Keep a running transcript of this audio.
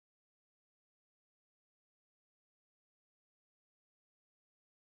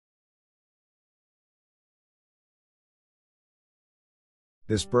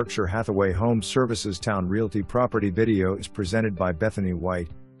This Berkshire Hathaway Home Services Towne Realty property video is presented by Bethany White.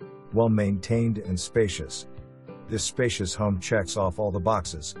 Well maintained and spacious. This spacious home checks off all the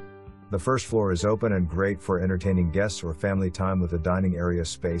boxes. The first floor is open and great for entertaining guests or family time with a dining area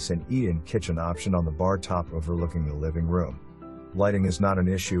space and eat-in kitchen option on the bar top overlooking the living room. Lighting is not an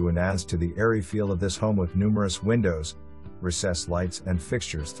issue and adds to the airy feel of this home with numerous windows, recessed lights and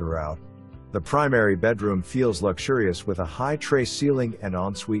fixtures throughout. The primary bedroom feels luxurious with a high tray ceiling and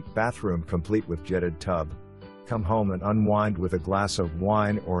ensuite bathroom complete with jetted tub. Come home and unwind with a glass of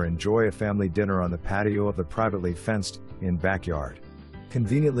wine or enjoy a family dinner on the patio of the privately fenced-in backyard.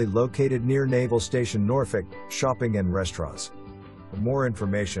 Conveniently located near Naval Station Norfolk, shopping and restaurants. For more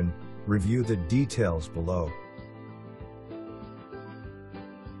information, review the details below.